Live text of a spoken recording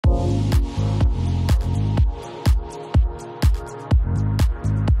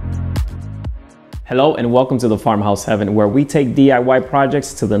Hello and welcome to the Farmhouse Heaven, where we take DIY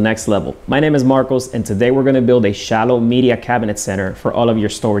projects to the next level. My name is Marcos, and today we're going to build a shallow media cabinet center for all of your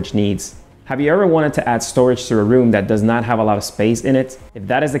storage needs. Have you ever wanted to add storage to a room that does not have a lot of space in it? If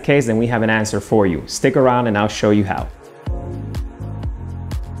that is the case, then we have an answer for you. Stick around and I'll show you how.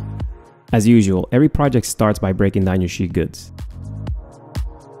 As usual, every project starts by breaking down your sheet goods.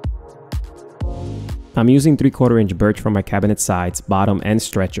 I'm using 3/4 inch birch for my cabinet sides, bottom, and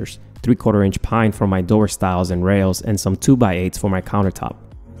stretchers, 3/4 inch pine for my door stiles and rails, and some 2x8s for my countertop.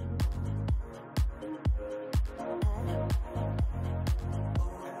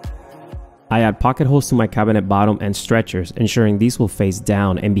 I add pocket holes to my cabinet bottom and stretchers, ensuring these will face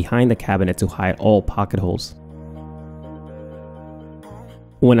down and behind the cabinet to hide all pocket holes.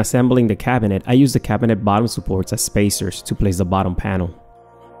 When assembling the cabinet, I use the cabinet bottom supports as spacers to place the bottom panel.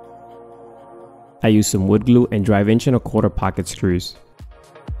 I use some wood glue and drive 1¼ inch pocket screws.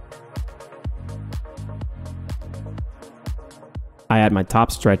 I add my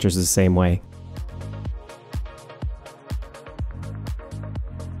top stretchers the same way.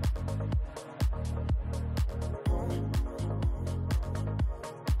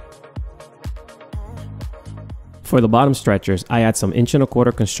 For the bottom stretchers, I add some 1¼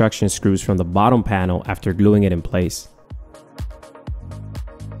 inch construction screws from the bottom panel after gluing it in place.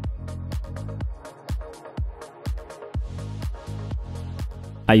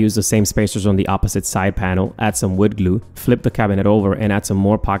 I use the same spacers on the opposite side panel, add some wood glue, flip the cabinet over, and add some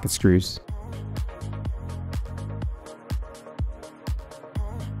more pocket screws.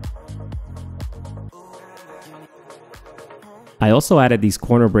 I also added these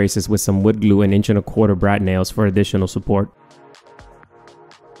corner braces with some wood glue and 1¼ inch brad nails for additional support.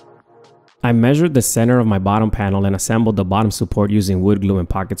 I measured the center of my bottom panel and assembled the bottom support using wood glue and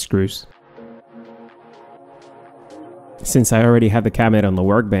pocket screws. Since I already have the cabinet on the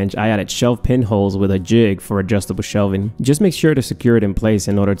workbench, I added shelf pinholes with a jig for adjustable shelving. Just make sure to secure it in place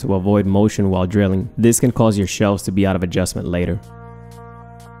in order to avoid motion while drilling. This can cause your shelves to be out of adjustment later.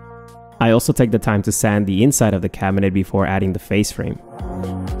 I also take the time to sand the inside of the cabinet before adding the face frame.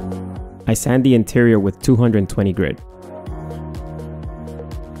 I sand the interior with 220 grit.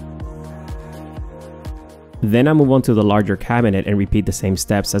 Then I move on to the larger cabinet and repeat the same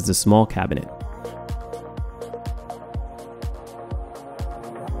steps as the small cabinet.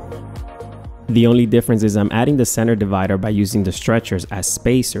 The only difference is I'm adding the center divider by using the stretchers as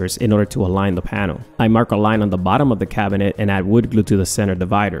spacers in order to align the panel. I mark a line on the bottom of the cabinet and add wood glue to the center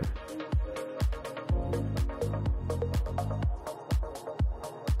divider.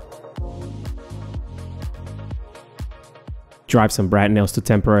 Drive some brad nails to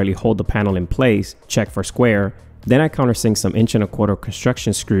temporarily hold the panel in place, check for square, then I countersink some 1¼ inch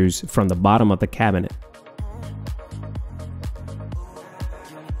construction screws from the bottom of the cabinet.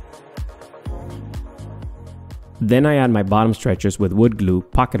 Then I add my bottom stretchers with wood glue,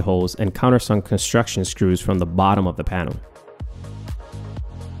 pocket holes, and countersunk construction screws from the bottom of the panel.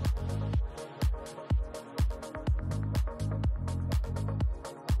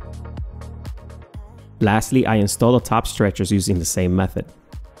 Lastly, I install the top stretchers using the same method.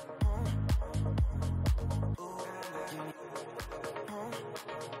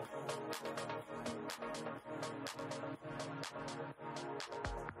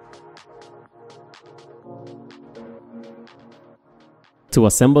 To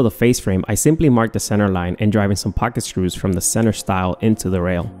assemble the face frame, I simply mark the center line and drive in some pocket screws from the center stile into the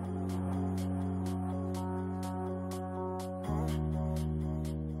rail.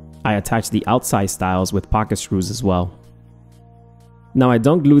 I attach the outside stiles with pocket screws as well. Now I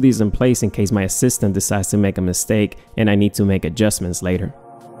don't glue these in place in case my assistant decides to make a mistake and I need to make adjustments later.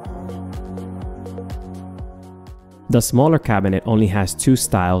 The smaller cabinet only has 2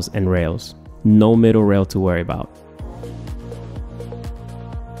 stiles and rails. No middle rail to worry about.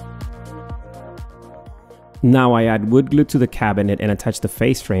 Now I add wood glue to the cabinet and attach the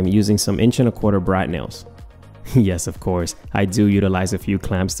face frame using some 1¼ inch brad nails. Yes, of course, I do utilize a few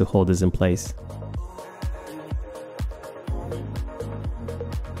clamps to hold this in place.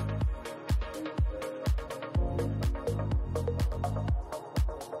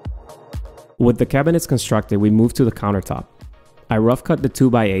 With the cabinets constructed, we move to the countertop. I rough cut the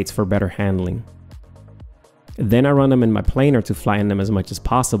 2x8s for better handling. Then I run them in my planer to flatten them as much as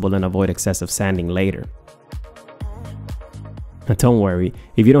possible and avoid excessive sanding later. Don't worry,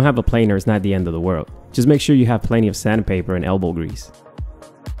 if you don't have a planer, it's not the end of the world. Just make sure you have plenty of sandpaper and elbow grease.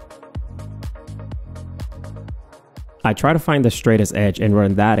 I try to find the straightest edge and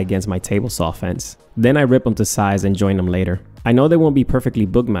run that against my table saw fence. Then I rip them to size and join them later. I know they won't be perfectly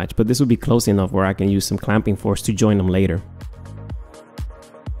book matched, but this will be close enough where I can use some clamping force to join them later.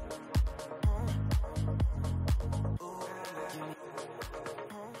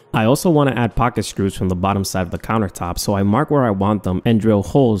 I also want to add pocket screws from the bottom side of the countertop, so I mark where I want them and drill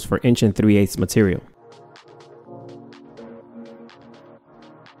holes for 1 3/8 material.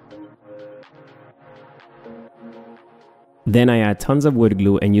 Then I add tons of wood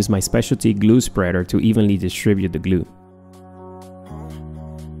glue and use my specialty glue spreader to evenly distribute the glue.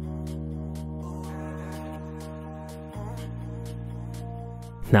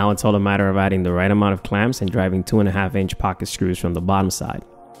 Now it's all a matter of adding the right amount of clamps and driving 2.5-inch pocket screws from the bottom side.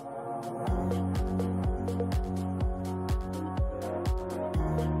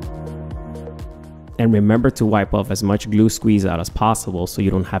 And remember to wipe off as much glue squeeze out as possible so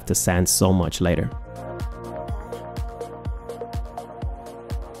you don't have to sand so much later.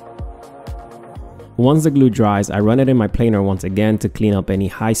 Once the glue dries, I run it in my planer once again to clean up any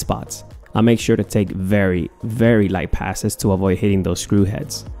high spots. I make sure to take very light passes to avoid hitting those screw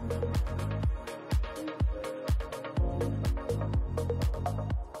heads.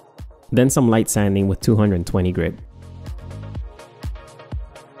 Then some light sanding with 220 grit.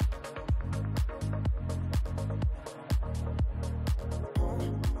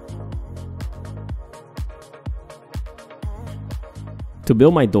 To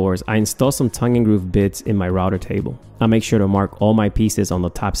build my doors, I install some tongue and groove bits in my router table. I make sure to mark all my pieces on the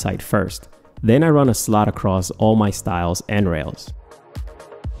top side first. Then I run a slot across all my stiles and rails.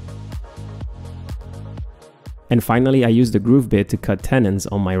 And finally, I use the groove bit to cut tenons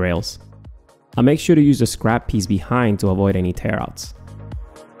on my rails. I make sure to use a scrap piece behind to avoid any tear-outs.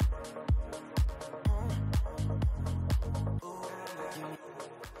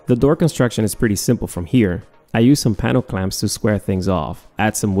 The door construction is pretty simple from here. I use some panel clamps to square things off,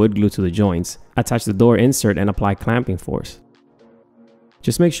 add some wood glue to the joints, attach the door insert and apply clamping force.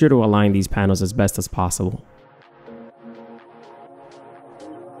 Just make sure to align these panels as best as possible.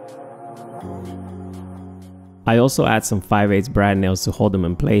 I also add some 5/8 brad nails to hold them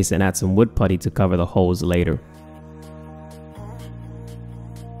in place and add some wood putty to cover the holes later.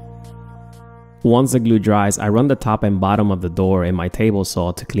 Once the glue dries, I run the top and bottom of the door in my table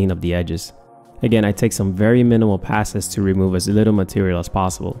saw to clean up the edges. Again, I take some very minimal passes to remove as little material as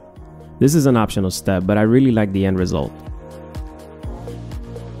possible. This is an optional step, but I really like the end result.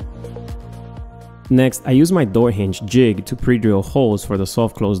 Next, I use my door hinge jig to pre-drill holes for the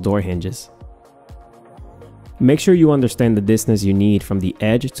soft close door hinges. Make sure you understand the distance you need from the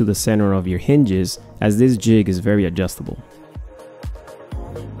edge to the center of your hinges, as this jig is very adjustable.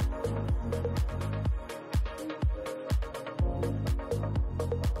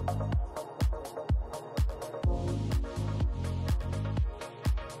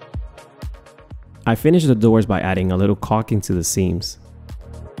 I finish the doors by adding a little caulking to the seams.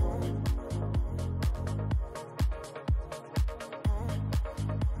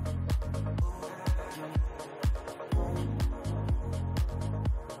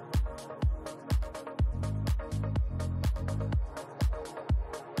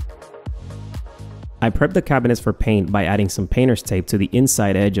 I prep the cabinets for paint by adding some painter's tape to the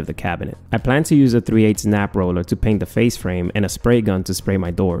inside edge of the cabinet. I plan to use a 3/8 nap roller to paint the face frame and a spray gun to spray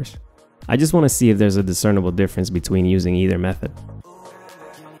my doors. I just want to see if there's a discernible difference between using either method.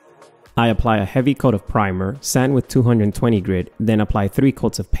 I apply a heavy coat of primer, sand with 220 grit, then apply 3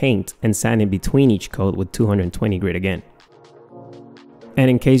 coats of paint and sand in between each coat with 220 grit again. And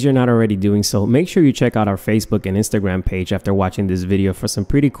in case you're not already doing so, make sure you check out our Facebook and Instagram page after watching this video for some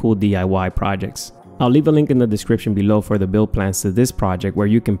pretty cool DIY projects. I'll leave a link in the description below for the build plans to this project where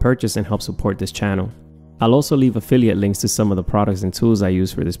you can purchase and help support this channel. I'll also leave affiliate links to some of the products and tools I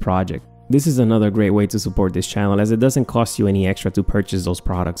use for this project. This is another great way to support this channel as it doesn't cost you any extra to purchase those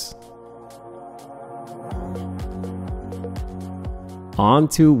products. On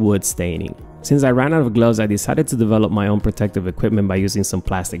to wood staining. Since I ran out of gloves, I decided to develop my own protective equipment by using some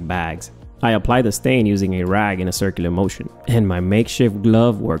plastic bags. I apply the stain using a rag in a circular motion, and my makeshift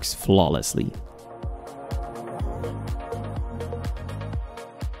glove works flawlessly.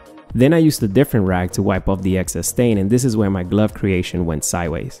 Then I used a different rag to wipe off the excess stain, and this is where my glove creation went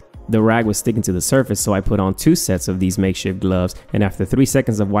sideways. The rag was sticking to the surface, so I put on 2 sets of these makeshift gloves, and after 3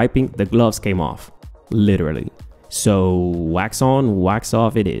 seconds of wiping, the gloves came off. Literally. So wax on, wax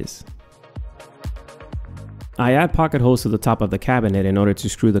off it is. I add pocket holes to the top of the cabinet in order to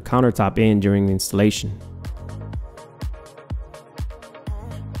screw the countertop in during the installation.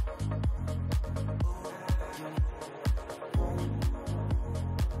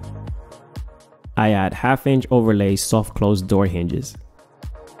 I add 1/2-inch overlay soft close door hinges.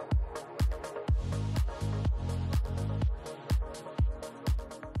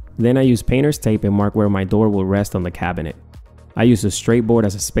 Then I use painter's tape and mark where my door will rest on the cabinet. I use a straight board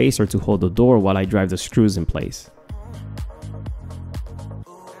as a spacer to hold the door while I drive the screws in place.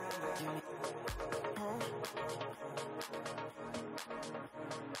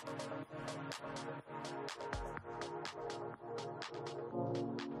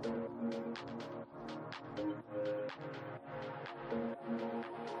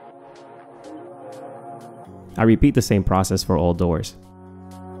 I repeat the same process for all doors.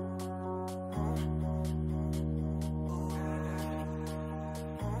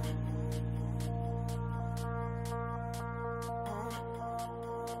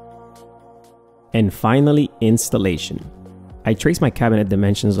 And finally, installation. I trace my cabinet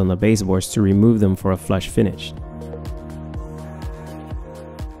dimensions on the baseboards to remove them for a flush finish.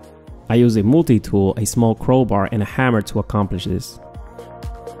 I use a multi-tool, a small crowbar, and a hammer to accomplish this.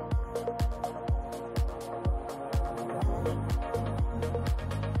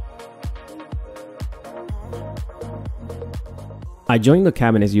 I joined the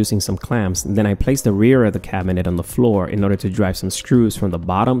cabinets using some clamps, then I placed the rear of the cabinet on the floor in order to drive some screws from the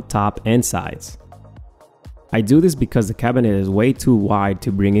bottom, top, and sides. I do this because the cabinet is way too wide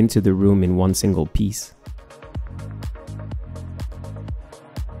to bring into the room in one single piece.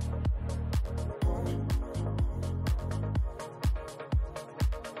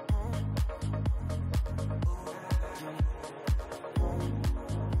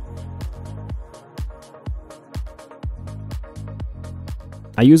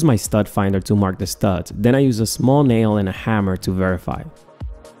 I use my stud finder to mark the studs, then I use a small nail and a hammer to verify.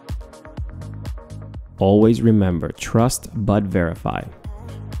 Always remember, trust but verify.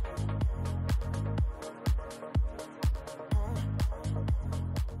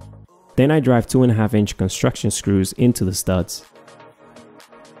 Then I drive 2.5-inch construction screws into the studs.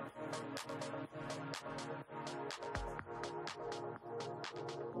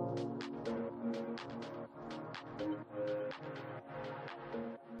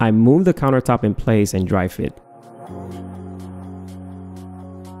 I move the countertop in place and dry fit.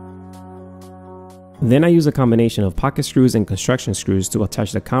 Then I use a combination of pocket screws and construction screws to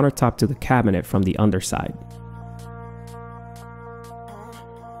attach the countertop to the cabinet from the underside.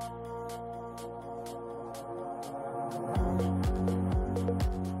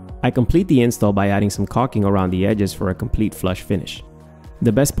 I complete the install by adding some caulking around the edges for a complete flush finish.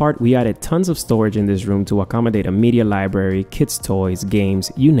 The best part, we added tons of storage in this room to accommodate a media library, kids' toys,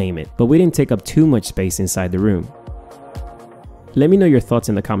 games, you name it, but we didn't take up too much space inside the room. Let me know your thoughts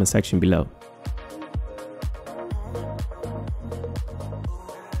in the comment section below.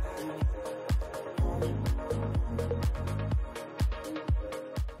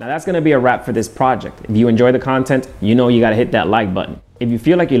 Now that's going to be a wrap for this project. If you enjoy the content, you know you got to hit that like button. If you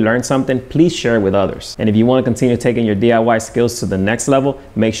feel like you learned something, please share it with others. And if you want to continue taking your DIY skills to the next level,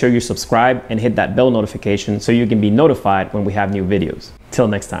 make sure you subscribe and hit that bell notification so you can be notified when we have new videos. Till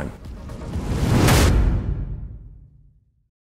next time.